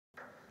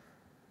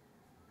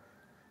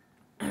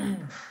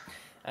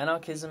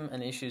Anarchism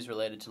and issues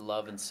related to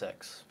love and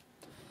sex.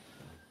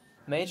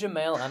 Major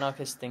male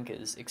anarchist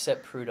thinkers,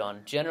 except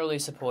Proudhon, generally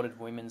supported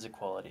women's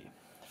equality.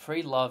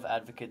 Free love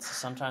advocates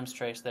sometimes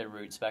trace their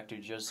roots back to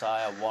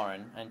Josiah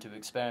Warren and to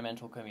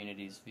experimental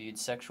communities viewed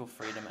sexual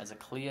freedom as a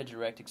clear,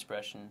 direct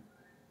expression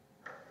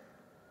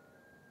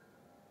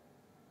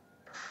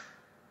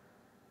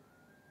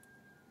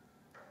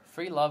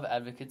Free love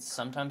advocates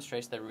sometimes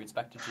trace their roots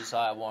back to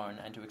Josiah Warren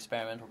and to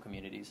experimental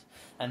communities,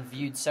 and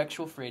viewed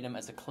sexual freedom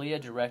as a clear,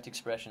 direct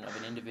expression of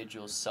an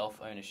individual's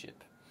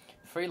self-ownership.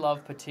 Free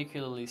love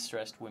particularly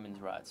stressed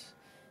women's rights.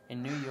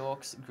 In New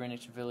York's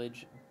Greenwich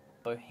Village,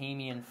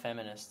 bohemian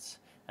feminists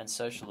and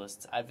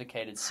socialists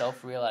advocated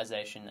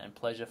self-realization and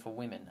pleasure for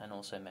women and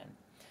also men.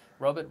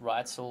 Robert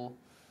Reitzel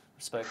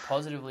spoke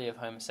positively of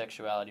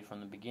homosexuality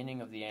from the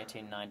beginning of the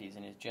 1890s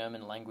in his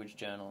German language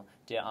journal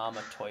Der arme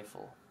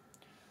Teufel.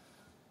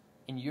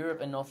 In Europe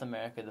and North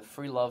America, the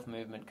free love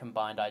movement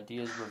combined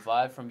ideas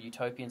revived from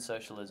utopian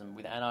socialism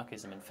with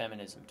anarchism and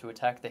feminism to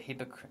attack the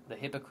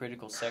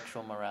hypocritical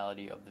sexual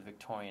morality of the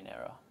Victorian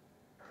era.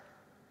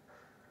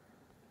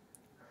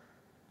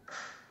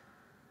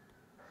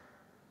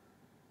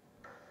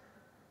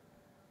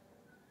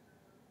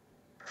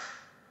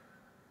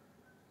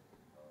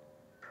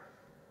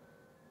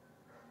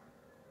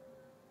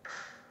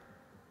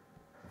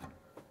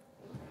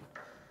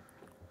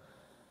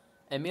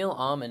 Emil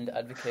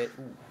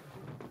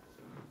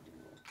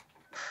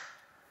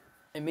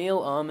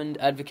Armand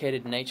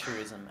advocated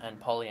naturism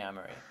and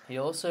polyamory. He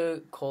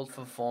also called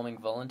for forming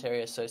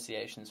voluntary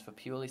associations for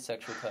purely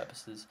sexual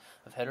purposes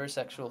of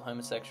heterosexual,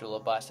 homosexual,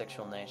 or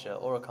bisexual nature,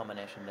 or a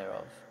combination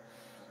thereof.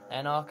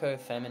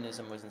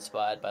 Anarcho-feminism was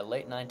inspired by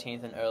late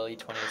 19th and early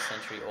 20th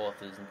century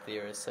authors and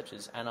theorists such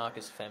as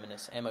anarchist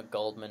feminists Emma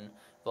Goldman,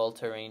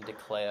 Voltairine de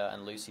Cleyre,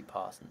 and Lucy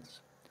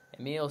Parsons.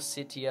 Emile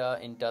Citier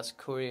in Das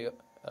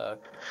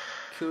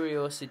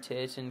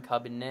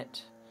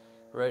Kuriositätenkabinett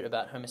wrote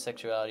about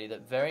homosexuality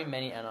that very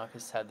many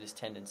anarchists have this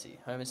tendency.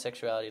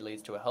 Homosexuality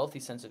leads to a healthy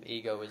sense of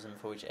egoism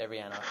for which every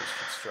anarchist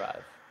should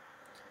strive.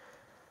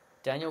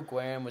 Daniel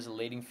Guérin was a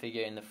leading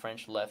figure in the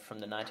French left from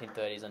the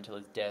 1930s until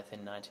his death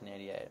in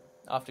 1988.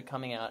 After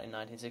coming out in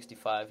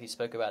 1965, he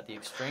spoke about the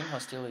extreme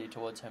hostility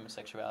towards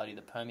homosexuality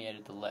that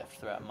permeated the left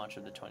throughout much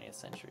of the 20th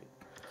century.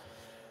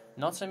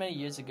 Not so many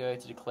years ago,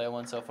 to declare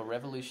oneself a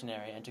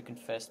revolutionary and to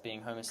confess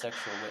being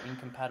homosexual were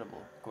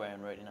incompatible,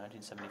 Guérin wrote in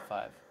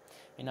 1975.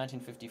 In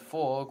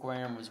 1954,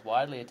 Guérin was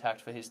widely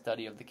attacked for his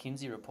study of the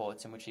Kinsey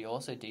reports, in which he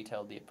also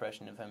detailed the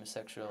oppression of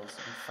homosexuals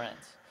in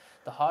France.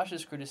 The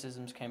harshest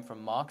criticisms came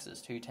from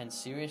Marxists, who tend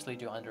seriously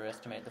to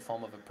underestimate the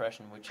form of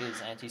oppression which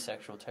is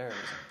anti-sexual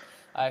terrorism.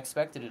 I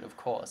expected it, of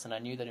course, and I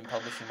knew that in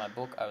publishing my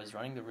book I was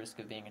running the risk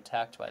of being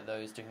attacked by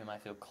those to whom I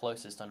feel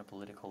closest on a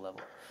political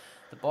level.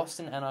 The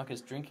Boston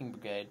Anarchist Drinking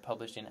Brigade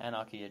published in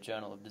Anarchy, a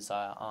Journal of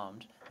Desire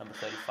Armed, number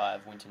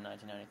 35, winter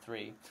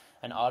 1993,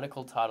 an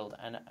article titled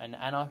An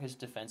Anarchist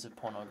Defense of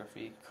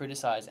Pornography,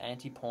 criticized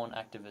anti-porn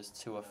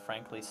activists who are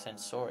frankly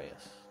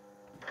censorious.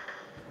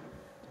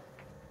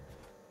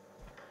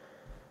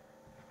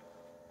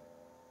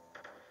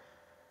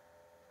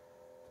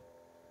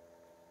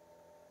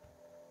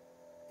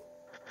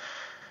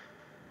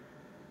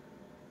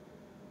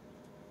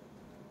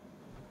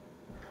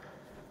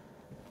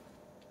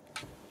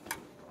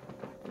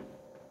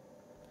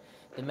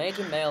 The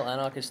major male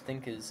anarchist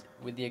thinkers,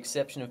 with the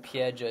exception of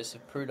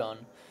Pierre-Joseph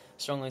Proudhon,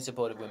 strongly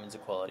supported women's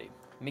equality.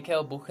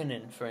 Mikhail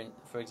Bakunin,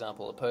 for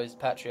example, opposed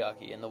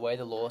patriarchy and the way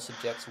the law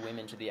subjects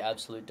women to the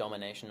absolute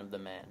domination of the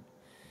man.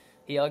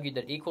 He argued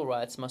that equal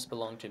rights must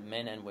belong to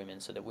men and women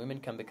so that women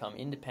can become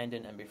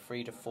independent and be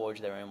free to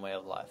forge their own way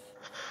of life.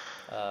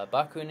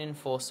 Bakunin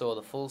foresaw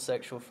the full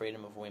sexual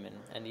freedom of women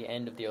and the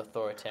end of the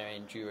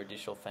authoritarian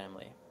juridical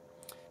family.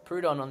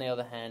 Proudhon, on the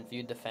other hand,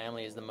 viewed the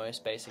family as the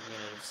most basic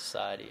unit of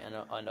society and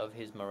of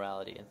his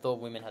morality, and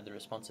thought women had the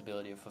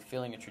responsibility of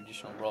fulfilling a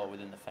traditional role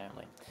within the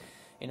family.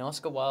 In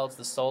Oscar Wilde's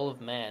The Soul of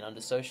Man under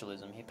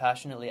socialism, he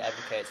passionately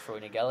advocates for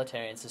an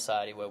egalitarian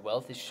society where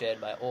wealth is shared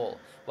by all,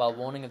 while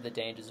warning of the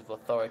dangers of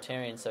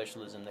authoritarian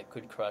socialism that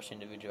could crush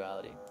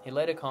individuality. He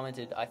later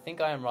commented, "I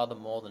think I am rather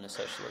more than a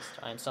socialist.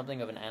 I am something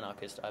of an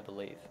anarchist, I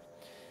believe."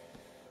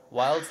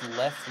 Wilde's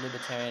left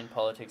libertarian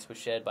politics were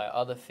shared by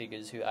other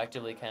figures who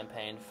actively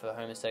campaigned for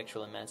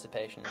homosexual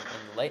emancipation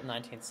in the late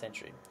 19th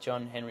century,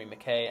 John Henry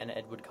Mackay and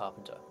Edward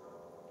Carpenter.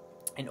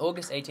 In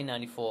August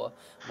 1894,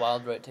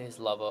 Wilde wrote to his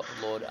lover,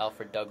 Lord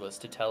Alfred Douglas,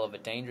 to tell of a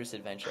dangerous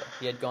adventure.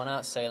 He had gone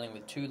out sailing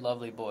with two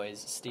lovely boys,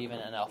 Stephen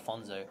and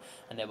Alfonso,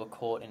 and they were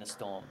caught in a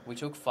storm. We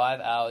took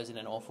 5 hours in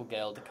an awful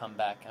gale to come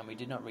back, and we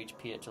did not reach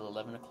pier till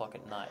 11 o'clock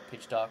at night,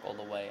 pitch dark all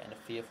the way, and a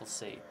fearful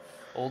sea.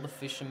 All the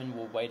fishermen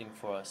were waiting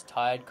for us,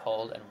 tired,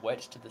 cold, and wet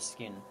to the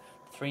skin.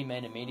 The 3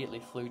 men immediately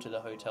flew to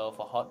the hotel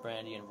for hot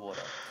brandy and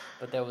water.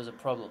 But there was a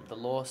problem. The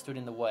law stood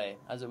in the way.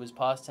 As it was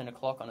past 10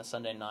 o'clock on a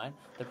Sunday night,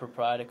 the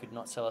proprietor could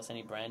not sell us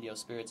any brandy or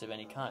spirits of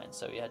any kind,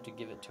 so he had to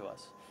give it to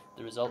us.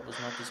 The result was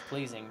not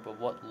displeasing, but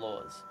what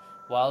laws?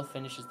 Wilde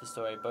finishes the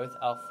story, both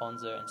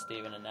Alfonso and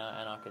Stephen are now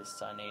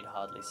anarchists, I need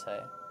hardly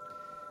say.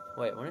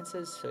 Wait, when it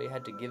says so he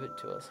had to give it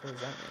to us, what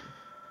does that mean?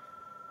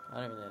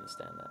 I don't really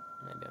understand that.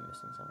 Maybe I'm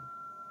missing something.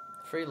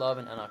 Free love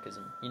and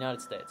anarchism.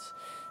 United States.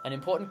 An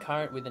important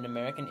current within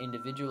American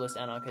individualist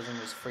anarchism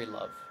was free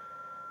love.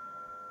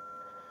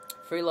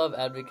 Free love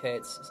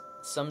advocates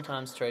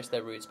sometimes trace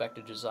their roots back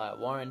to Josiah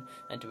Warren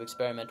and to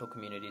experimental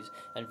communities,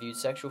 and viewed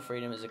sexual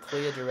freedom as a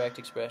clear, direct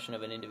expression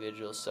of an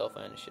individual's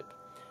self-ownership.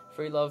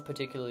 Free love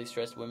particularly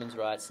stressed women's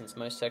rights since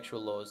most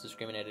sexual laws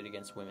discriminated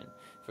against women.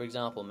 For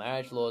example,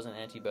 marriage laws and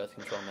anti-birth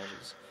control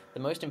measures.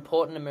 The most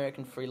important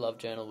American free love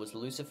journal was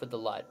Lucifer the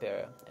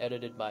Light-Bearer,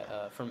 edited by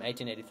from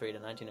 1883 to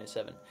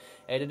 1907,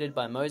 edited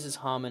by Moses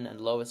Harman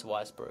and Lois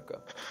Weisberger.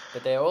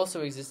 But there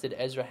also existed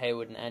Ezra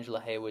Hayward and Angela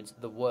Hayward's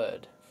The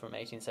Word, from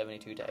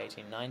 1872 to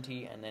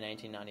 1890, and then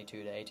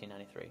 1892 to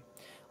 1893.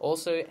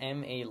 Also,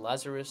 M.E.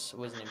 Lazarus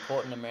was an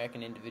important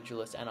American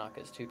individualist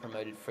anarchist who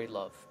promoted free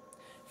love.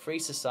 Free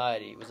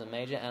Society was a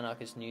major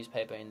anarchist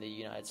newspaper in the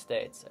United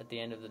States at the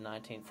end of the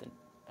 19th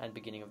and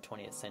beginning of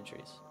 20th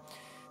centuries.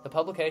 The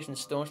publication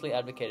staunchly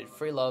advocated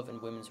free love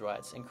and women's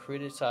rights and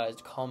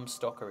criticized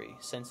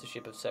comstockery,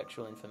 censorship of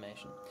sexual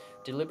information.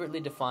 Deliberately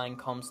defying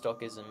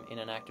comstockism in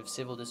an act of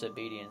civil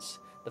disobedience,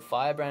 the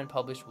Firebrand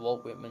published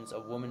Walt Whitman's A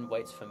Woman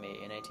Waits for Me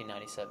in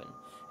 1897.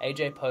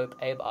 A.J. Pope,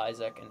 Abe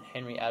Isaac, and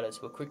Henry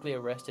Addis were quickly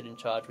arrested and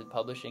charged with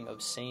publishing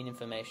obscene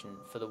information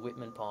for the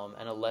Whitman poem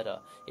and a letter,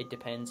 It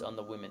Depends on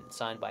the Women,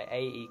 signed by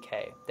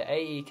A.E.K. The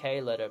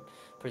A.E.K. letter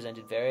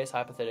presented various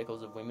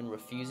hypotheticals of women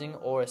refusing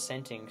or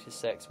assenting to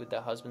sex with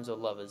their husbands or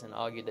lovers and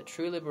argued that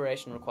true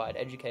liberation required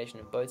education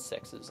of both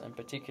sexes, and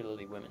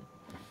particularly women.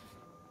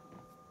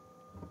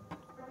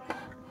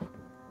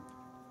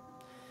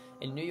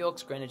 In New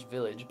York's Greenwich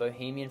Village,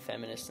 bohemian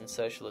feminists and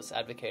socialists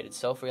advocated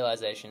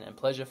self-realization and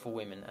pleasure for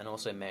women and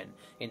also men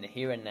in the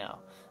here and now,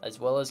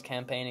 as well as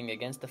campaigning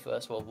against the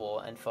First World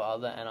War and for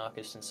other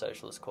anarchist and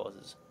socialist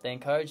causes. They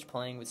encouraged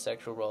playing with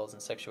sexual roles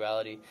and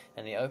sexuality,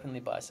 and the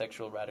openly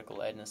bisexual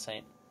radical Edna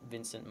St.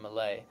 Vincent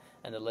Millay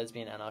and the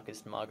lesbian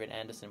anarchist Margaret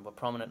Anderson were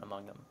prominent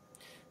among them.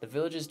 The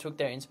villagers took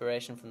their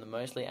inspiration from the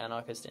mostly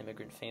anarchist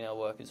immigrant female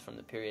workers from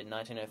the period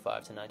 1905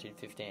 to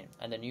 1915,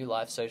 and the New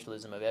Life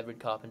socialism of Everett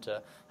Carpenter,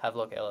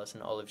 Havelock Ellis,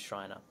 and Olive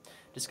Schreiner.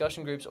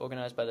 Discussion groups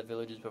organized by the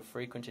villagers were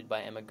frequented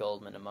by Emma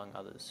Goldman, among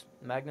others.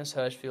 Magnus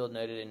Hirschfeld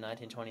noted in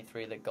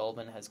 1923 that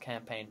Goldman has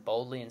campaigned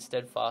boldly and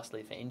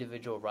steadfastly for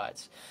individual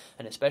rights,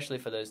 and especially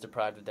for those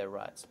deprived of their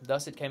rights.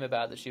 Thus it came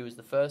about that she was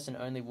the first and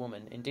only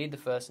woman, indeed the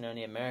first and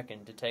only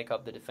American, to take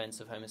up the defense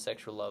of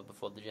homosexual love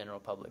before the general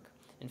public.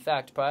 In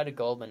fact, prior to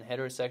Goldman,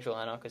 heterosexual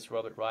anarchist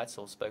Robert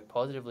Reitzel spoke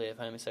positively of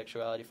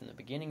homosexuality from the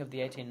beginning of the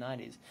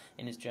 1890s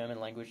in his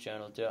German-language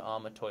journal Der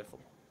Arme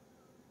Teufel.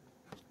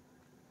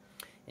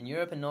 In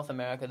Europe and North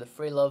America, the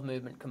free love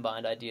movement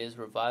combined ideas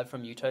revived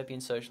from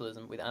utopian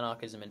socialism with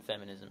anarchism and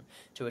feminism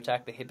to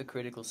attack the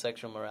hypocritical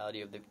sexual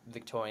morality of the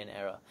Victorian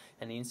era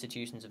and the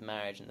institutions of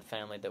marriage and the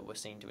family that were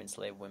seen to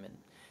enslave women.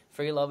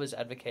 Free lovers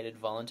advocated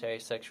voluntary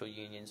sexual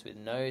unions with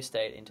no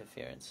state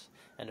interference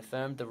and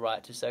affirmed the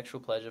right to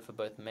sexual pleasure for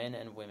both men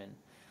and women,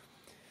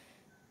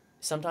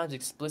 sometimes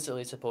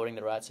explicitly supporting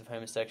the rights of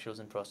homosexuals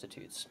and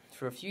prostitutes.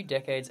 For a few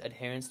decades,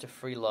 adherence to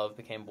free love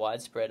became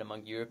widespread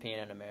among European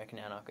and American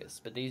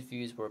anarchists, but these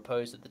views were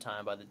opposed at the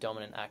time by the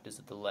dominant actors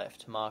of the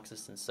left,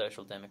 Marxists and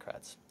Social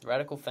Democrats.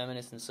 Radical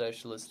feminist and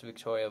socialist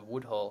Victoria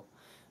Woodhull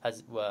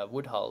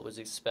was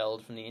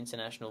expelled from the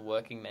International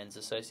Working Men's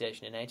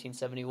Association in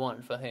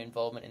 1871 for her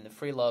involvement in the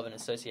free love and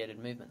associated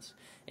movements.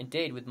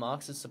 Indeed, with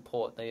Marxist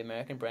support, the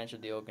American branch of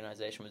the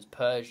organization was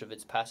purged of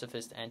its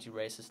pacifist,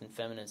 anti-racist, and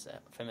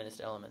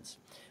feminist elements,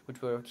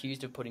 which were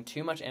accused of putting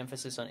too much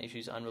emphasis on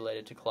issues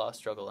unrelated to class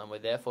struggle and were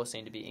therefore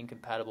seen to be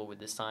incompatible with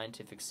the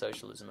scientific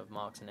socialism of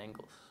Marx and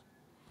Engels.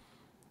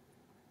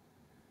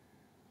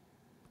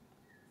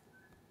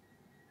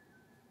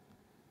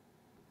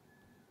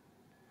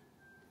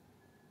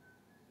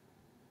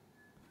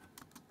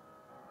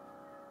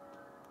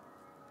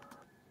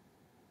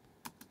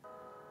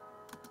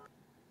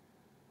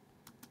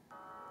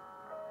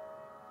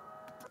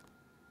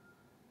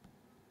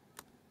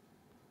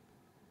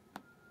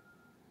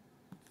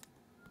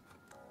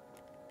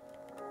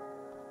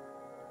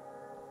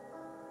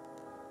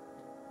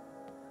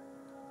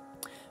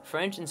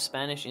 French and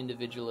Spanish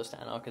individualist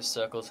anarchist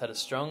circles had a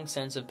strong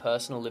sense of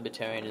personal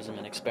libertarianism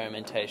and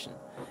experimentation.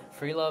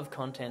 Free love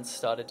contents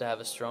started to have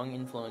a strong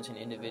influence in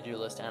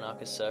individualist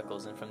anarchist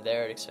circles, and from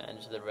there it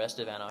expanded to the rest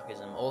of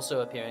anarchism,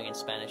 also appearing in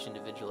Spanish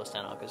individualist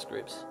anarchist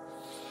groups.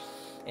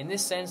 In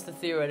this sense, the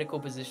theoretical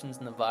positions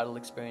and the vital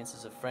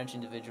experiences of French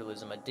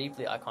individualism are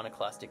deeply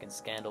iconoclastic and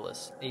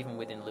scandalous, even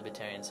within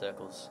libertarian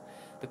circles.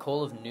 The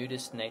call of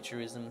nudist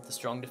naturism, the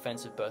strong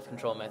defense of birth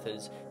control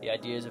methods, the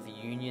ideas of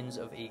unions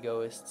of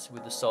egoists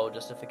with the sole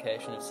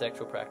justification of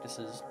sexual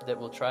practices that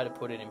will try to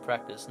put it in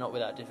practice, not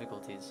without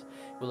difficulties,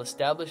 will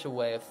establish a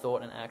way of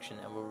thought and action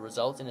and will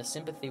result in a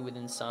sympathy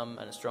within some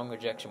and a strong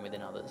rejection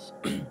within others.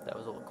 That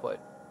was all a quote.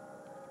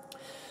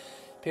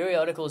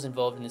 Periodicals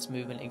involved in this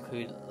movement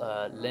include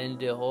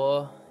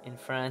L'Indehor in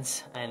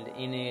France and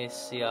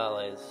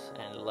Iniciales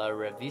and La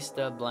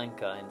Revista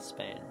Blanca in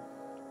Spain.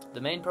 The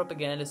main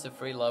propagandist of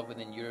free love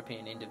within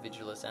European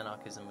individualist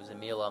anarchism was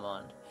Émile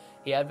Armand.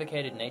 He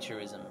advocated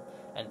naturism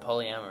and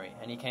polyamory,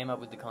 and he came up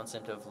with the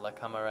concept of la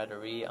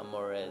camaraderie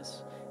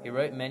amoureuse. He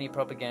wrote many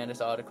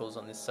propagandist articles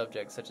on this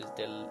subject, such as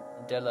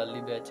De la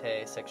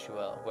liberté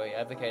sexuelle, where he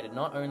advocated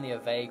not only a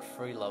vague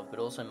free love, but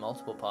also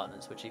multiple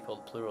partners, which he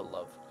called plural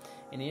love.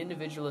 In the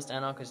individualist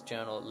anarchist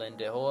journal L'En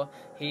dehors,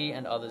 he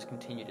and others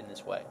continued in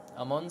this way.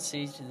 Armand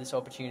seized this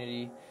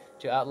opportunity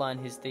to outline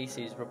his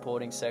theses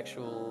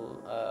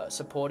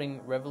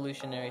supporting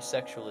revolutionary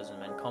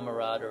sexualism and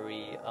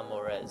camaraderie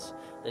amoureuse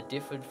that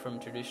differed from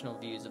traditional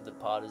views of the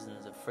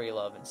partisans of free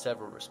love in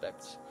several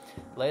respects.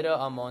 Later,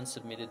 Armand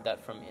submitted that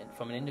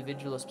from an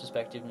individualist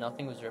perspective,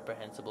 nothing was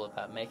reprehensible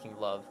about making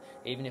love,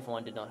 even if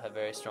one did not have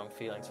very strong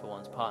feelings for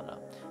one's partner.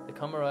 The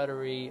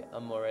camaraderie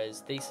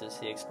amoureuse thesis,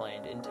 he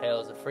explained,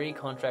 entails a free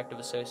contract of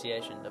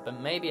association that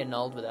may be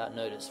annulled without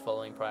notice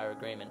following prior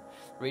agreement,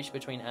 reached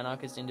between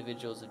anarchist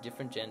individuals of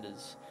different genders,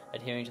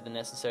 adhering to the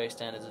necessary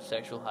standards of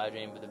sexual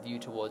hygiene with a view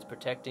towards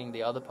protecting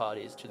the other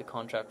parties to the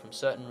contract from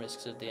certain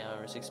risks of the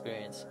amorous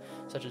experience,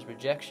 such as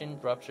rejection,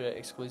 rupture,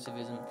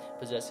 exclusivism,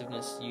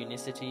 possessiveness,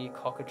 unicity,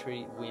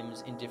 coquetry,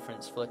 whims,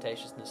 indifference,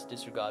 flirtatiousness,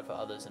 disregard for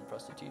others, and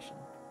prostitution.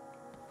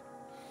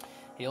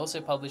 He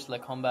also published Le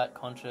combat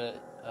contre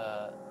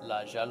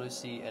la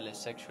jalousie et le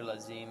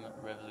sexualisme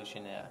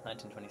révolutionnaire,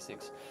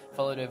 1926,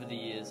 followed over the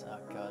years,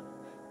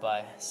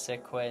 by Ce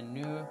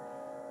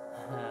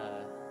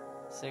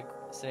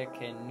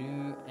que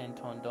nous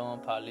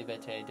entendons par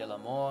liberté de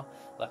l'amour,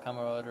 la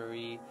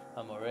camaraderie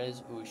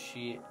amoureuse ou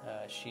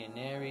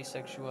chiennerie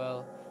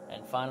sexuelle,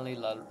 and finally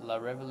la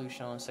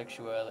révolution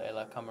sexuelle et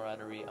la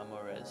camaraderie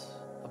amoureuse,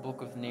 a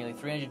book of nearly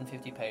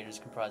 350 pages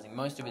comprising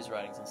most of his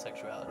writings on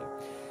sexuality.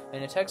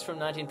 In a text from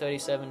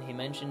 1937, he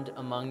mentioned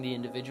among the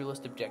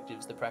individualist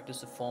objectives the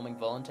practice of forming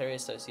voluntary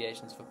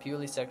associations for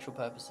purely sexual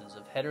purposes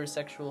of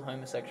heterosexual,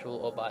 homosexual,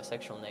 or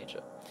bisexual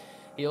nature.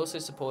 He also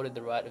supported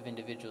the right of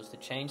individuals to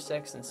change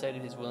sex and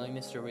stated his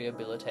willingness to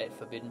rehabilitate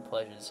forbidden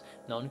pleasures,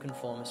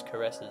 nonconformist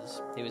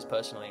caresses — he was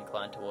personally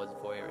inclined towards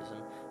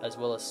voyeurism — as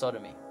well as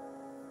sodomy.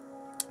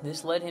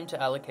 This led him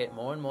to allocate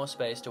more and more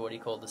space to what he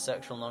called the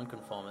sexual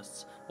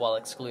nonconformists, while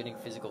excluding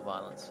physical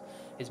violence.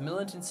 His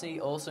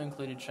militancy also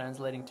included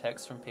translating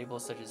texts from people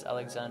such as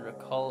Alexandra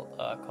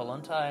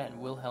Kollontai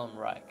and Wilhelm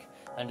Reich,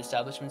 and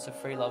establishments of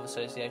free love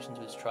associations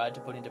which tried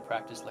to put into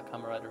practice la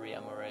camaraderie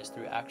amoureuse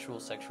through actual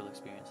sexual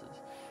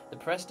experiences. The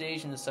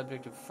prestige in the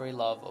subject of free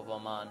love of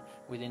Armand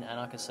within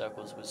anarchist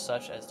circles was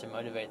such as to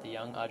motivate the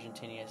young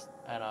Argentinian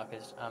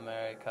anarchist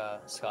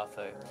America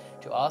Scarfo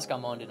to ask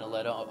Armand in a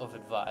letter of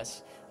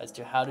advice as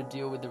to how to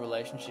deal with the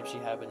relationship she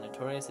had with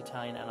notorious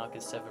Italian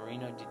anarchist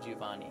Severino Di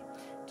Giovanni.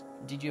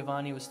 Di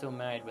Giovanni was still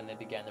married when they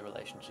began the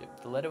relationship.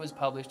 The letter was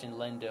published in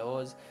L'En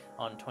dehors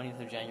on 20th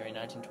of January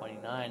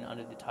 1929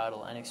 under the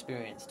title An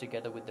Experience,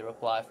 together with the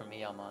reply from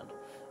E. Armand.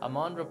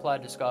 Armand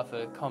replied to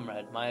Scarfo,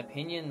 "Comrade, my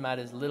opinion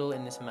matters little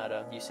in this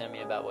matter you send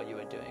me about what you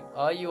are doing.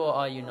 Are you or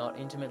are you not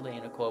intimately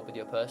in accord with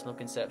your personal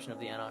conception of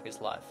the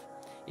anarchist life?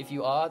 If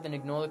you are, then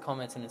ignore the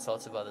comments and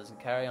insults of others and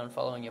carry on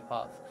following your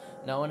path.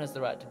 No one has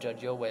the right to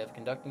judge your way of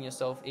conducting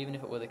yourself, even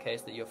if it were the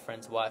case that your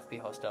friend's wife be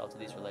hostile to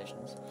these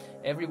relations.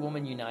 Every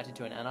woman united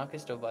to an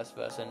anarchist or vice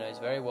versa knows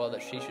very well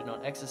that she should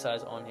not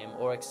exercise on him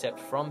or accept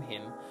from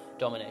him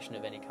domination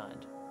of any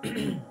kind."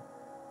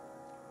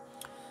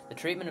 The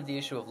treatment of the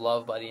issue of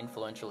love by the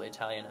influential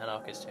Italian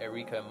anarchist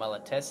Enrico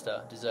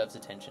Malatesta deserves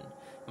attention.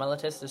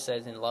 Malatesta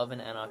says in Love and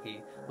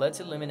Anarchy, "Let's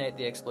eliminate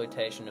the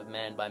exploitation of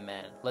man by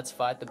man. Let's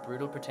fight the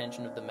brutal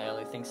pretension of the male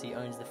who thinks he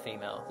owns the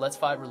female. Let's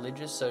fight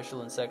religious, social,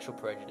 and sexual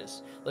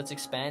prejudice. Let's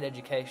expand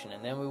education,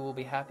 and then we will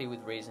be happy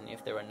with reason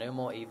if there are no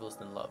more evils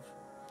than love."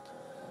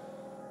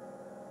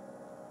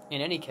 In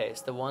any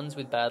case, the ones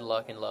with bad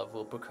luck in love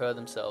will procure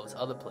themselves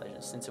other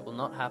pleasures, since it will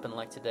not happen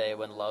like today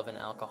when love and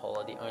alcohol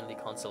are the only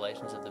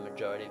consolations of the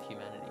majority of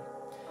humanity.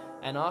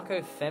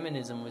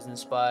 Anarcho-feminism was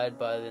inspired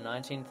by the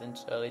 19th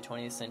and early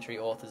 20th century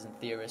authors and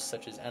theorists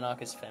such as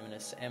anarchist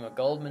feminists Emma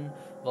Goldman,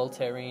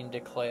 Voltairine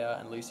de Cleyre,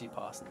 and Lucy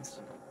Parsons.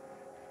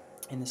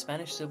 In the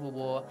Spanish Civil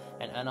War,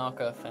 an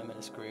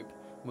anarcho-feminist group,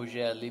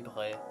 Mujer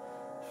Libre,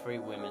 Free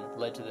Women,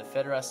 led to the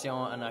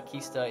Federación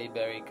Anarquista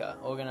Ibérica,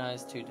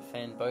 organized to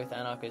defend both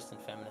anarchist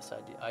and feminist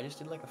ideas. I just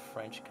did like a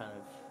French kind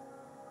of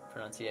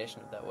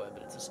pronunciation of that word,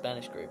 but it's a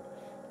Spanish group.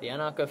 The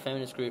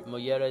anarcho-feminist group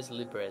Mujeres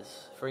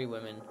Libres, Free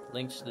Women,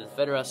 linked to the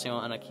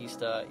Federación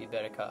Anarquista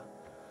Ibérica,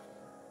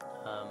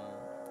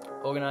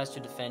 organized to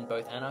defend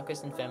both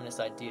anarchist and feminist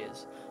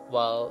ideas,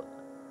 while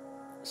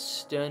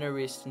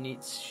Stirnerist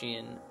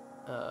Nietzschean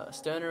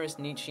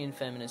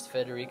feminist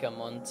Federica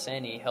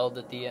Montseny held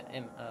that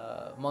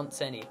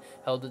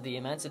the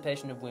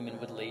emancipation of women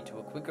would lead to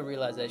a quicker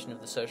realization of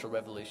the social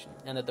revolution,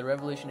 and that the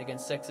revolution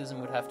against sexism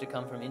would have to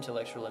come from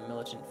intellectual and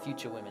militant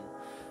future women.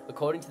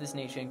 According to this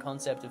Nietzschean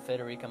concept of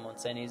Federica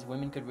Montseny's,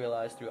 women could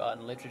realize through art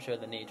and literature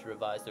the need to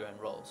revise their own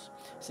roles.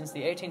 Since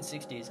the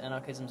 1860s,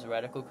 anarchism's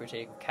radical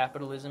critique of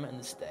capitalism and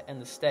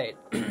the state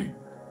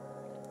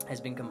has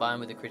been combined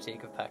with a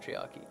critique of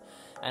patriarchy.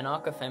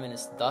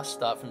 Anarcho-feminists thus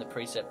start from the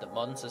precept that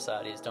modern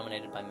society is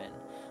dominated by men.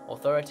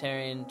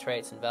 Authoritarian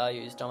traits and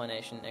values,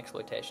 domination,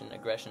 exploitation,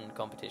 aggression,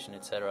 competition,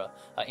 etc.,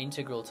 are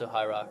integral to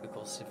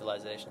hierarchical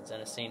civilizations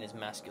and are seen as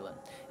masculine.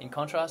 In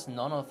contrast,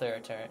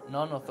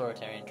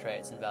 non-authoritarian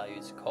traits and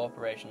values,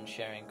 cooperation,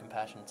 sharing,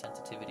 compassion,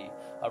 sensitivity,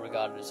 are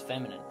regarded as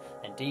feminine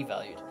and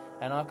devalued.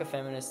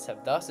 Anarcho-feminists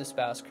have thus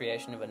espoused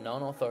creation of a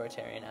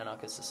non-authoritarian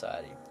anarchist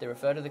society. They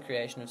refer to the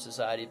creation of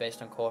society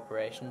based on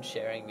cooperation,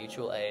 sharing,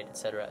 mutual aid,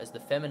 etc. as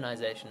the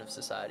feminization of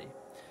society.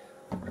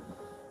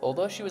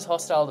 Although she was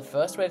hostile to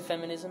first-wave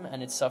feminism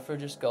and its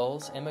suffragist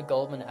goals, Emma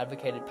Goldman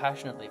advocated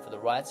passionately for the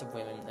rights of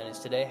women and is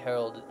today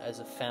heralded as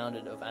a founder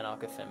of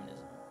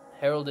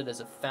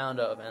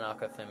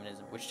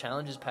anarcho-feminism, which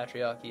challenges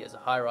patriarchy as a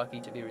hierarchy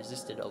to be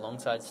resisted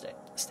alongside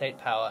state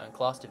power and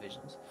class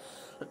divisions.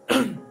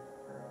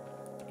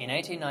 In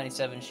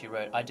 1897, she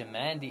wrote, I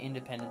demand the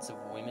independence of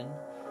women,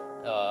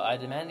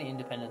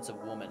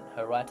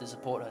 her right to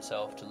support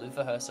herself, to live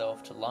for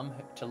herself, to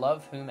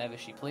love whomever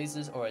she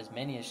pleases or as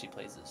many as she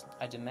pleases.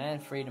 I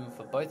demand freedom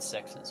for both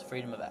sexes,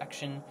 freedom of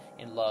action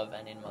in love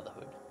and in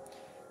motherhood.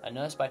 A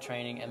nurse by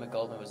training, Emma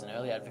Goldman was an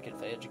early advocate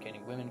for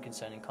educating women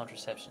concerning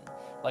contraception.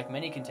 Like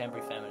many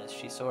contemporary feminists,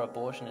 she saw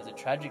abortion as a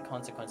tragic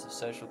consequence of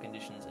social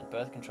conditions and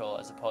birth control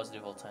as a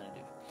positive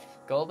alternative.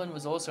 Goldman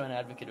was also an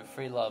advocate of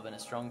free love and a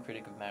strong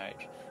critic of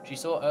marriage. She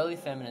saw early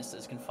feminists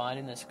as confined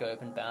in their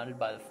scope and bounded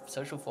by the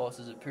social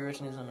forces of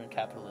Puritanism and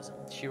capitalism.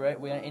 She wrote,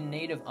 we are in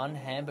need of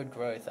unhampered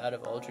growth out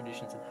of old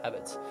traditions and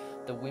habits.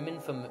 The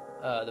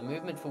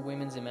movement for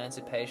women's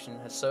emancipation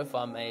has so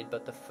far made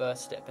but the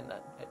first step in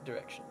that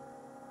direction.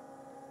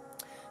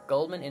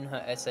 Goldman, in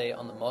her essay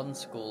on the modern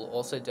school,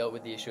 also dealt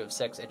with the issue of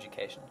sex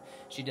education.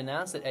 She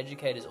denounced that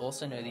educators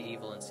also know the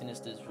evil and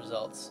sinister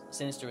results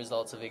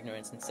of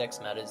ignorance in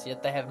sex matters,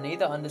 yet they have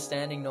neither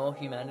understanding nor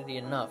humanity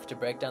enough to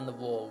break down the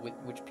wall with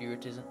which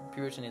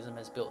Puritanism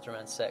has built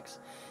around sex.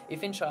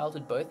 If in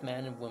childhood both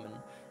man and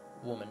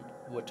woman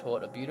were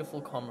taught a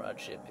beautiful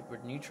comradeship, it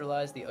would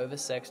neutralize the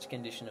oversexed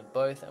condition of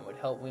both and would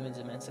help women's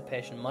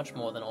emancipation much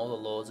more than all the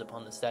laws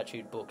upon the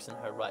statute books and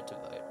her right to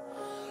vote.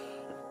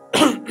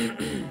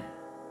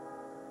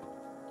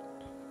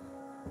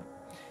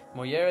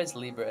 Mujeres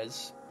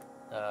Libres,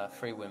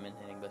 Free Women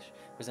in English,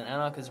 was an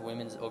anarchist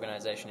women's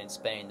organization in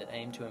Spain that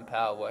aimed to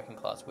empower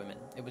working-class women.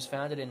 It was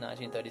founded in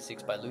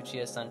 1936 by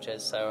Lucia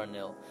Sanchez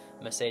Saoronil,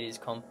 Mercedes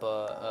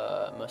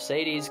Comaposada,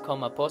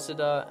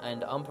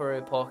 and Amparo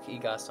Poch y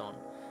Gascon,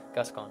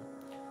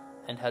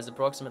 and has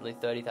approximately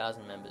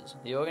 30,000 members.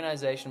 The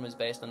organization was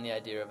based on the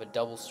idea of a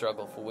double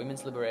struggle for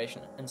women's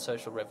liberation and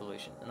social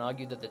revolution, and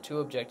argued that the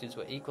two objectives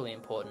were equally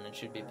important and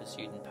should be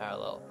pursued in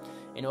parallel.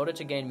 In order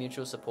to gain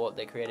mutual support,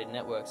 they created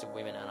networks of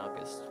women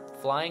anarchists.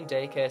 Flying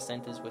daycare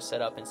centers were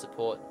set up in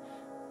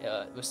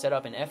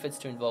efforts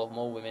to involve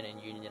more women in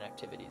union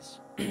activities.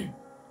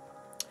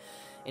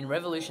 In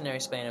revolutionary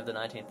Spain of the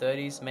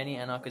 1930s, many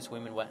anarchist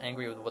women were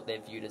angry with what they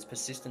viewed as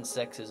persistent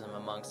sexism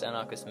amongst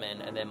anarchist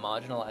men and their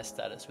marginalized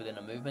status within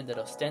a movement that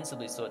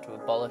ostensibly sought to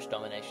abolish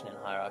domination and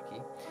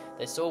hierarchy.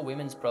 They saw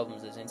women's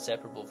problems as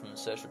inseparable from the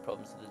social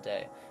problems of the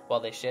day. While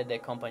they shared their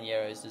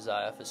compañeros'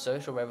 desire for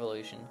social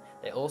revolution,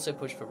 they also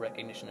pushed for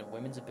recognition of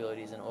women's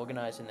abilities and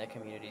organized in their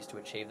communities to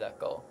achieve that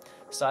goal.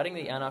 Citing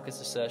the anarchist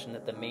assertion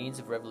that the means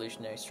of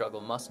revolutionary struggle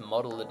must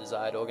model the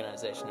desired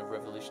organization of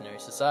revolutionary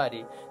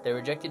society, they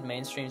rejected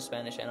mainstream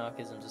Spanish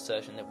anarchism's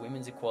assertion that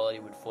women's equality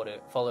would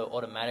follow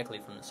automatically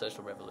from the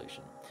social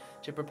revolution.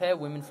 To prepare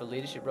women for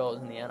leadership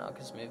roles in the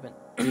anarchist movement,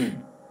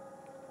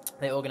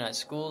 they organized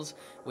schools,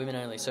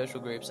 women-only social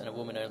groups, and a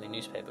women-only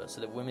newspaper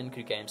so that women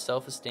could gain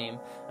self-esteem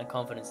and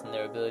confidence in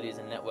their abilities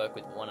and network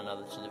with one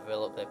another to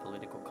develop their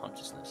political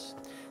consciousness.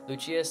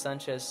 Lucia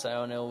Sanchez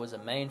Saoronil was a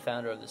main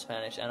founder of the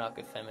Spanish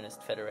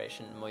anarcho-feminist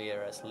federation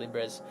Mujeres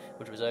Libres,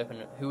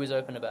 who was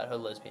open about her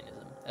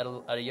lesbianism.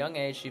 At a young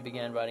age, she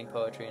began writing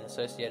poetry and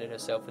associated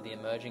herself with the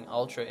emerging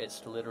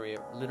ultra-ist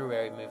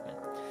literary movement.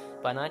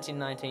 By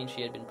 1919,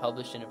 she had been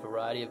published in a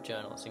variety of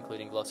journals,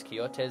 including Los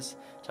Quixotes,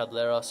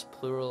 Tableros,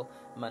 Plural,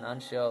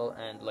 Manantial,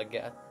 and La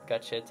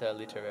Gaceta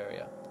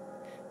Literaria.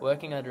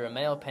 Working under a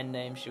male pen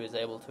name, she was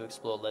able to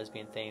explore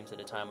lesbian themes at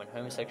a time when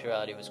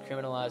homosexuality was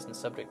criminalized and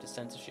subject to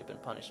censorship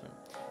and punishment.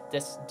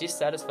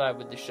 Dissatisfied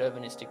with the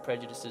chauvinistic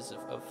prejudices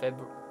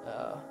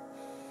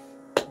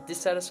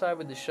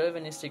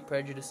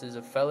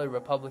of fellow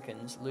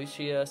Republicans,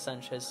 Lucia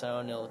Sanchez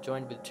Saoronil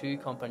joined with two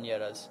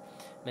compañeras,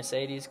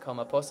 Mercedes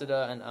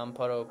Comaposada and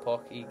Amparo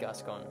Poch y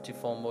Gascon, to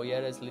form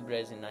Mujeres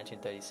Libres in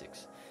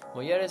 1936.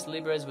 Mujeres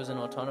Libres was an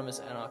autonomous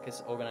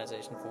anarchist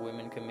organization for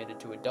women committed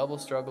to a double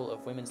struggle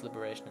of women's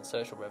liberation and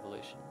social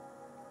revolution.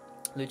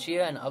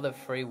 Lucia and other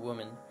free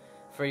women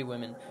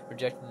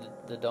rejected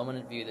the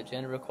dominant view that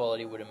gender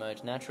equality would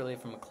emerge naturally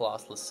from a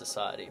classless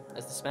society.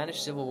 As the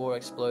Spanish Civil War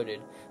exploded,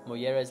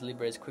 Mujeres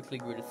Libres quickly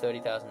grew to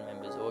 30,000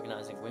 members,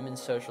 organizing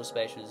women's social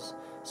spaces,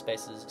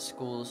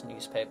 schools,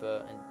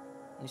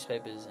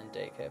 newspapers, and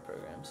daycare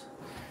programs.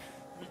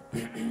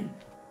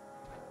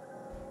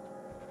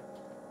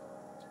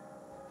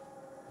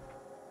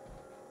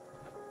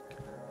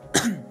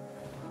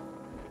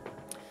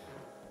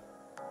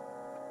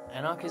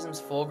 Anarchism's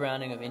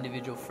foregrounding of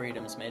individual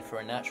freedoms made for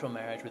a natural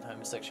marriage with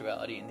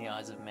homosexuality in the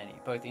eyes of many,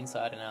 both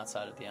inside and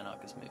outside of the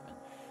anarchist movement.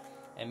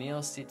 Emil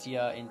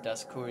Sitja in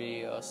Das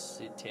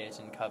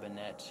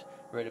Kuriositätenkabinet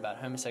wrote about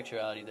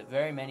homosexuality that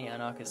very many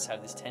anarchists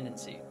have this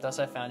tendency. Thus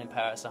I found in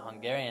Paris a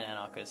Hungarian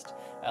anarchist,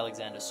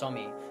 Alexander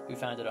Somi, who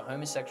founded a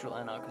homosexual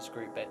anarchist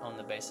group on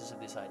the basis of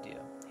this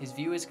idea. His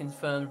view is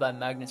confirmed by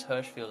Magnus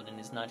Hirschfeld in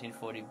his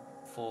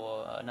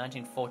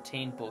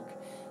 1914 book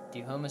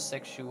Die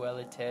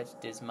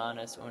Homosexualität des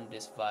Mannes und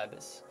des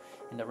Weibes.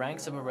 In the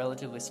ranks of a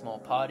relatively small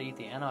party,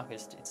 the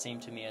anarchist, it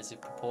seemed to me as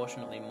if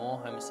proportionately more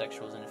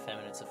homosexuals and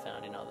effeminates are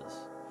found than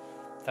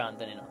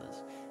in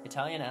others.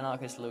 Italian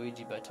anarchist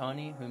Luigi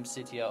Bertoni, whom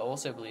Sitja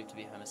also believed to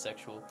be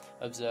homosexual,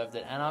 observed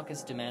that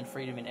anarchists demand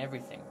freedom in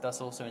everything, thus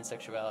also in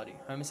sexuality.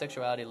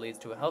 Homosexuality leads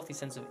to a healthy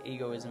sense of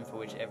egoism for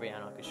which every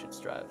anarchist should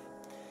strive.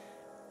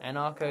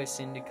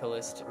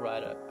 Anarcho-syndicalist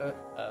writer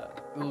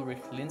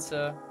Ulrich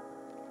Linzer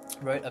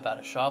wrote about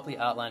a sharply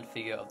outlined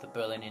figure of the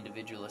Berlin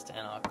individualist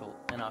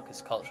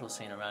anarchist cultural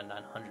scene around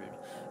 900,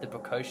 the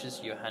precocious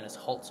Johannes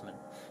Holtzmann,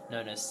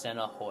 known as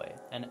Senna Hoy.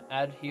 An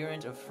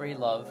adherent of free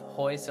love,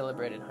 Hoy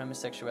celebrated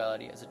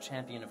homosexuality as a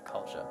champion of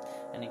culture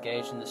and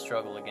engaged in the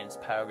struggle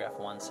against paragraph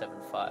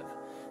 175.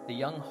 The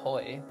young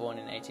Hoy, born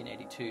in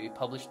 1882,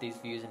 published these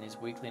views in his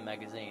weekly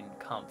magazine,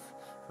 Kampf,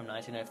 from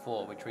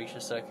 1904, which reached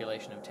a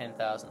circulation of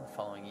 10,000 the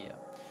following year.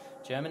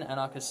 German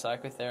anarchist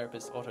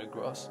psychotherapist Otto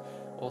Gross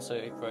also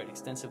wrote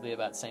extensively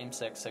about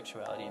same-sex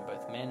sexuality in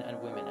both men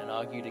and women and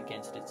argued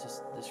against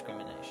its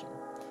discrimination.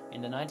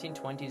 In the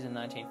 1920s and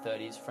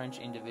 1930s, French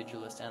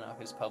individualist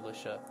anarchist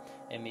publisher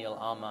Émile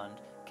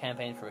Armand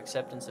campaigned for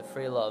acceptance of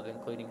free love,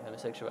 including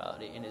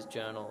homosexuality, in his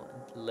journal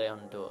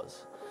Léon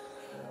d'Ors.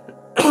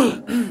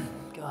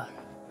 God,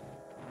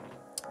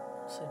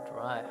 I'm so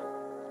dry.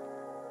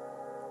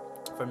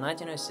 From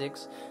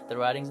 1906, the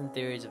writings and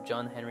theories of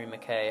John Henry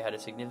Mackay had a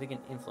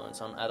significant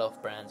influence on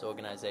Adolf Brand's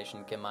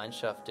organization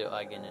Gemeinschaft der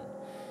Eigenen.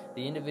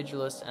 The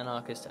individualist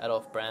anarchist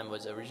Adolf Brand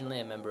was originally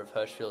a member of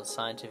Hirschfeld's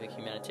scientific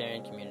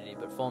humanitarian community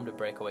but formed a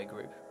breakaway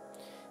group.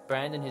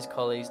 Brand and his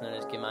colleagues, known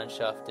as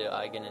Gemeinschaft der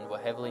Eigenen, were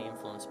heavily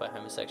influenced by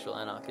homosexual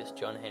anarchist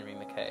John Henry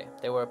Mackay.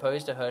 They were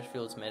opposed to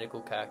Hirschfeld's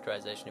medical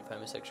characterization of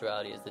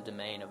homosexuality as the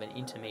domain of an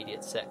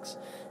intermediate sex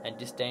and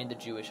disdained the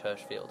Jewish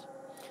Hirschfeld.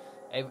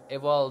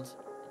 Ewald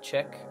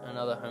Czech,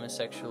 another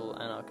homosexual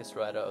anarchist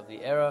writer of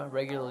the era,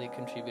 regularly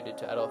contributed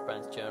to Adolf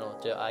Brand's journal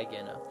Der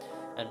Eigene,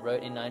 and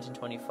wrote in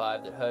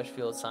 1925 that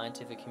Hirschfeld's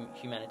scientific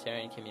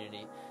humanitarian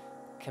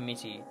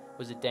committee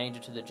was a danger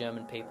to the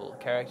German people,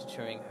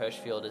 caricaturing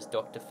Hirschfeld as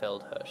Dr.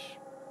 Feldhirsch.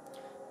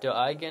 Der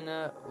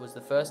Eigene was the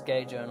first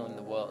gay journal in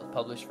the world,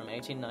 published from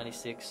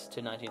 1896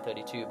 to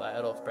 1932 by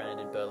Adolf Brand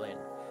in Berlin.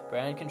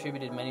 Brand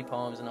contributed many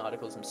poems and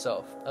articles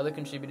himself. Other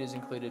contributors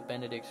included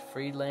Benedikt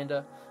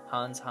Friedlander,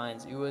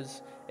 Hans-Heinz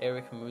Ewers,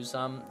 Erich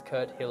Mühsam,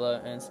 Kurt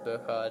Hiller, Ernst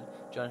Burkhard,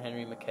 John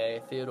Henry Mackay,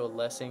 Theodor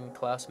Lessing,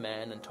 Klaus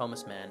Mann, and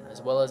Thomas Mann,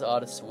 as well as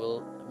artists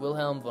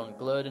Wilhelm von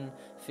Glöden,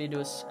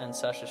 Fidus, and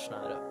Sascha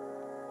Schneider.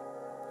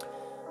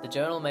 The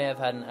journal may have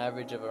had an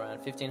average of around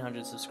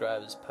 1,500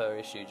 subscribers per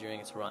issue during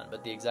its run,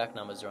 but the exact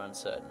numbers are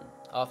uncertain.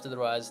 After the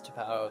rise to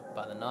power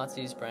by the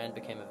Nazis, Brand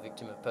became a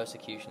victim of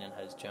persecution and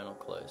had his journal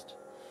closed.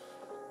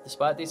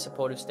 Despite these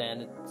supportive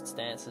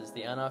stances,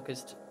 the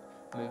anarchist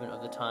movement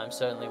of the time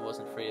certainly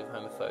wasn't free of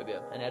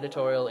homophobia. An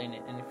editorial in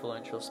an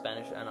influential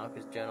Spanish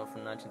anarchist journal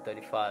from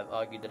 1935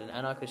 argued that an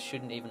anarchist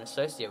shouldn't even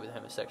associate with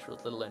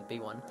homosexuals, let alone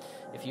be one.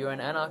 If you are an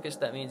anarchist,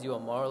 that means you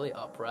are morally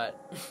upright.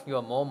 You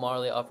are more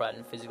morally upright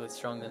and physically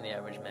strong than the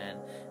average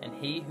man, and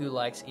he who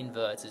likes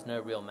inverts is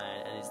no real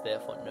man and is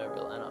therefore no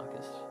real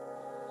anarchist.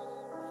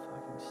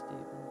 Fucking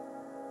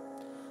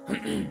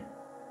stupid.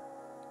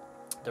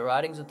 The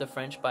writings of the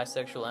French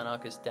bisexual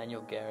anarchist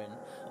Daniel Guérin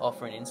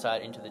offer an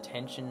insight into the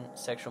tension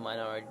sexual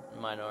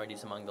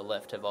minorities among the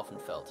left have often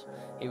felt.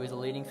 He was a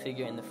leading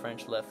figure in the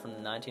French left from the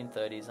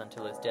 1930s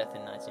until his death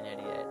in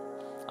 1988.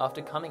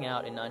 After coming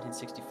out in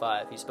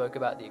 1965, he spoke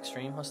about the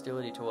extreme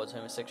hostility towards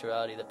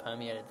homosexuality that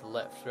permeated the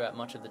left throughout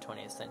much of the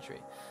 20th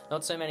century.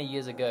 Not so many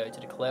years ago, to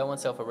declare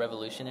oneself a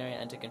revolutionary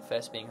and to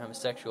confess being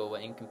homosexual were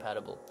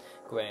incompatible,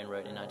 Guérin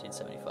wrote in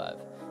 1975.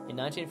 In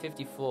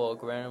 1954,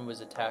 Guérin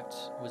was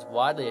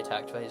widely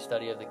attacked for his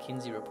study of the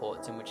Kinsey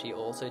reports, in which he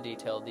also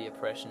detailed the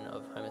oppression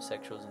of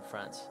homosexuals in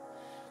France.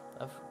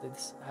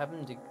 This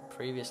happened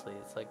previously.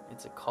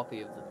 It's a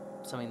copy of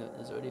something that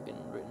has already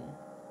been written.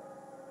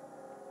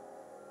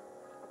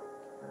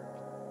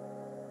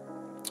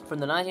 From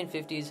the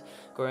 1950s,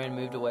 Guérin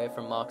moved away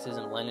from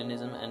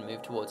Marxism-Leninism and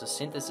moved towards a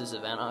synthesis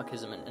of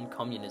anarchism and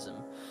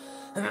communism,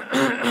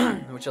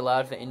 which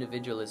allowed for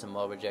individualism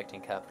while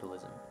rejecting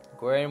capitalism.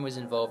 Guérin was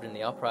involved in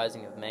the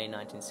uprising of May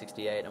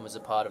 1968 and was a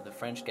part of the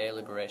French gay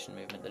liberation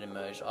movement that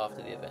emerged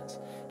after the events.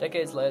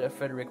 Decades later,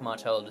 Frédéric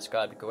Martel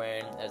described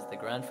Guérin as the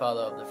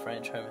grandfather of the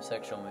French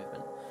homosexual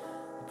movement.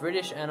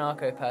 British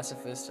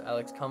anarcho-pacifist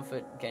Alex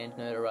Comfort gained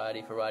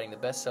notoriety for writing the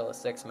bestseller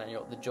sex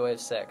manual The Joy of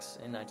Sex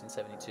in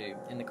 1972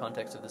 in the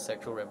context of the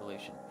sexual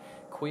revolution.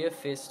 Queer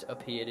Fist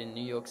appeared in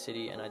New York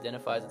City and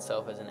identifies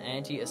itself as an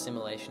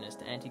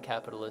anti-assimilationist,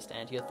 anti-capitalist,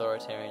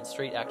 anti-authoritarian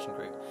street action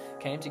group,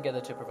 came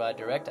together to provide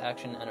direct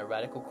action and a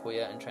radical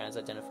queer and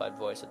trans-identified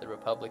voice at the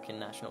Republican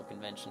National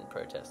Convention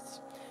protests.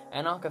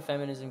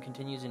 Anarcho-feminism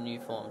continues in new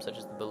forms, such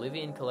as the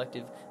Bolivian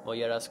collective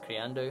Molleras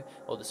Criando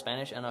or the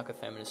Spanish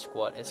anarcho-feminist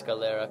squad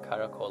Escalera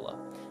Caracola.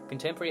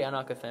 Contemporary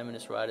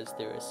anarcho-feminist writers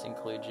theorists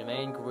include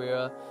Germaine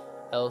Guerra,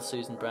 L.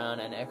 Susan Brown,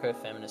 and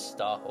eco-feminist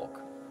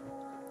Starhawk.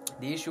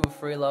 The issue of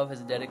free love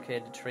has a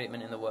dedicated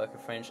treatment in the work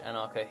of French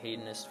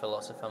anarcho-hedonist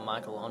philosopher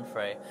Michael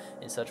Onfray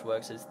in such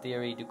works as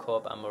Théorie du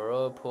corps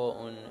amoureux pour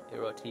une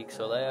érotique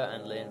solaire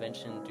and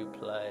L'invention du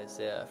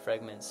plaisir,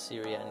 fragments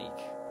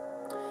syrianiques.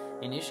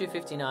 In issue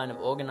 59 of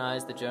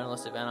Organised, the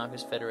Journalists of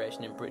Anarchist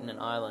Federation in Britain and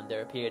Ireland,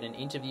 there appeared an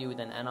interview with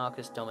an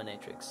anarchist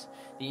dominatrix.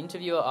 The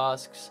interviewer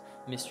asks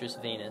Mistress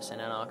Venus, an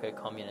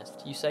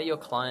anarcho-communist, "You say your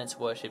clients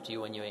worshipped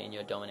you when you were in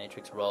your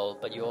dominatrix role,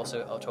 but you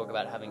also talk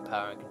about having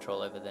power and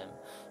control over them.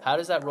 How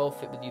does that role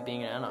fit with you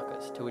being an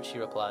anarchist?" To which she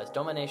replies,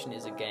 "Domination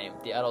is a game,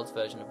 the adult's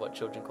version of what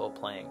children call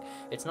playing.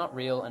 It's not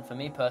real, and for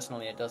me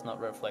personally, it does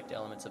not reflect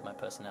elements of my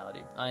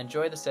personality. I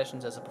enjoy the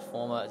sessions as a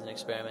performer, as an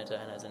experimenter,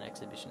 and as an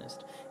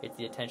exhibitionist. It's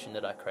the attention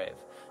that I crave.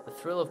 The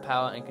thrill of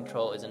power and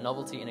control is a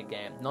novelty in a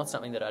game, not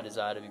something that I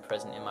desire to be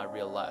present in my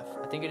real life.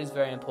 I think it is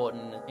very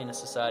important in a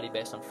society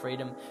based on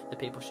freedom that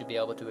people should be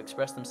able to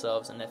express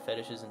themselves and their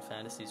fetishes and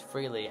fantasies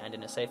freely and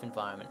in a safe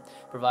environment,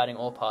 providing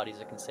all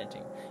parties are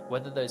consenting,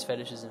 whether those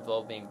fetishes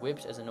involve being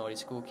whipped as a naughty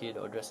school kid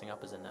or dressing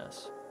up as a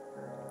nurse."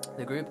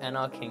 The group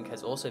Anarkink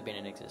has also been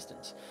in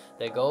existence.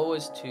 Their goal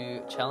was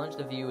to challenge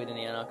the view within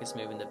the anarchist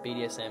movement that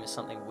BDSM is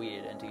something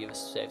weird and to give a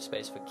safe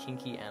space for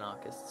kinky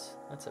anarchists.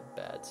 That's a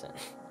bad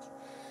sentence.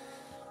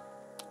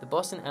 The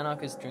Boston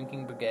Anarchist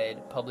Drinking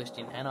Brigade published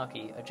in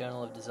Anarchy, a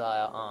journal of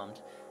desire, armed,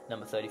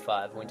 number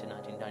 35, winter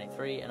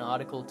 1993, an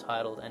article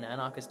titled An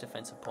Anarchist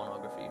Defense of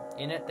Pornography.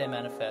 In it, they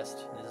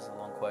manifest, this is a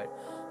long quote,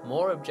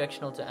 "More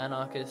objectionable to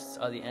anarchists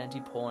are the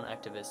anti-porn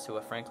activists who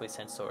are frankly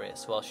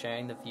censorious. While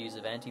sharing the views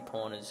of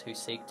anti-porners who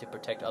seek to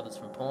protect others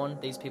from porn,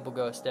 these people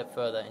go a step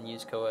further and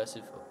use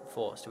coercive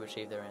force to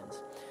achieve their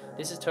ends.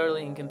 This is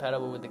totally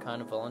incompatible with the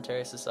kind of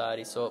voluntary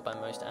society sought by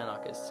most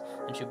anarchists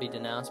and should be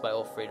denounced by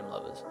all freedom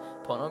lovers.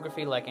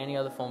 Pornography, like any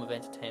other form of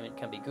entertainment,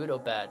 can be good or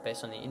bad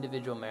based on the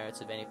individual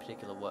merits of any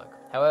particular work.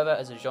 However,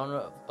 as a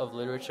genre of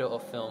literature or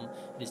film,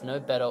 it is no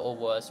better or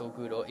worse or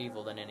good or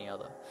evil than any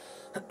other.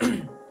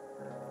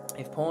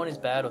 If porn is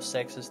bad or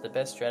sexist, the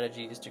best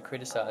strategy is to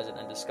criticize it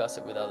and discuss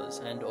it with others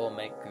and or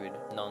make good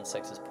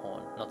non-sexist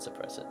porn, not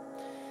suppress it.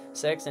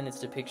 Sex and its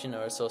depiction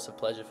are a source of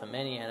pleasure for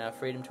many, and our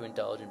freedom to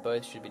indulge in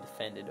both should be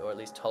defended or at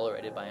least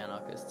tolerated by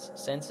anarchists.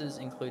 Censors,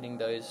 including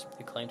those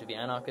who claim to be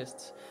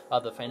anarchists,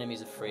 are the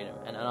enemies of freedom,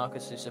 and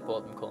anarchists who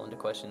support them call into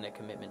question their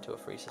commitment to a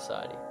free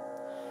society."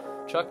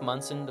 Chuck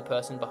Munson, the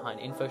person behind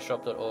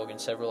InfoShop.org and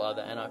several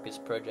other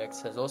anarchist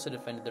projects, has also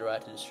defended the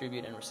right to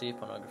distribute and receive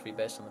pornography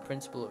based on the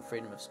principle of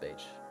freedom of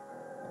speech.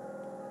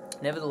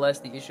 Nevertheless,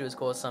 the issue has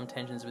caused some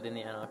tensions within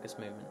the anarchist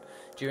movement.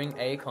 During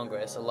a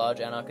Congress, a large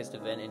anarchist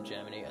event in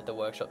Germany at the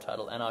workshop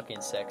titled Anarchy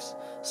and Sex,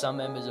 some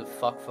members of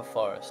Fuck for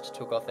Forest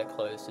took off their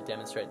clothes to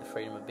demonstrate the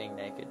freedom of being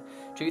naked.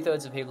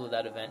 2/3 of people at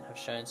that event have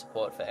shown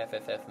support for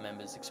FFF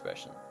members'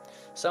 expression.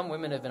 Some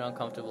women have been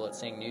uncomfortable at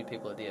seeing nude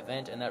people at the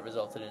event, and that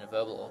resulted in a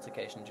verbal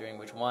altercation during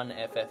which one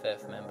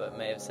FFF member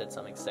may have said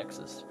something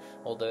sexist,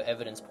 although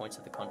evidence points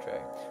to the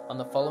contrary. On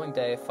the following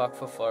day, Fuck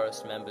for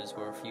Forest members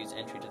were refused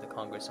entry to the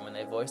Congress, and when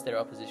they voiced their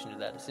opposition to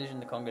that decision,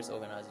 the Congress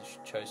organizers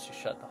chose to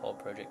shut the whole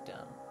project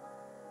down.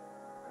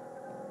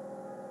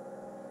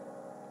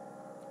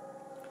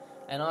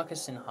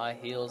 Anarchists in high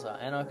heels are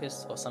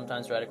anarchists or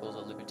sometimes radicals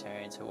or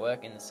libertarians who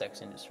work in the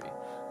sex industry.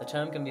 The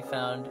term can be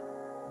found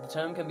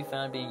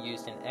being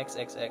used in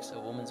XXX, A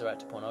Woman's Right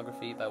to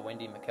Pornography by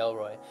Wendy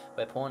McElroy,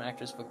 where porn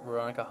actress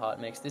Veronica Hart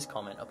makes this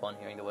comment upon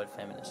hearing the word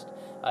feminist.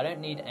 "I don't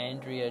need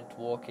Andrea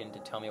Dworkin to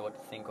tell me what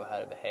to think or how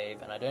to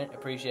behave, and I don't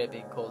appreciate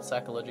being called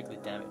psychologically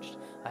damaged.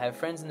 I have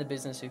friends in the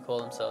business who call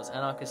themselves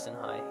anarchists in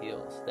high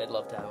heels. They'd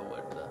love to have a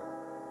word with her."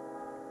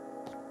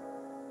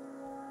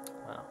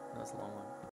 Wow, that was a long one.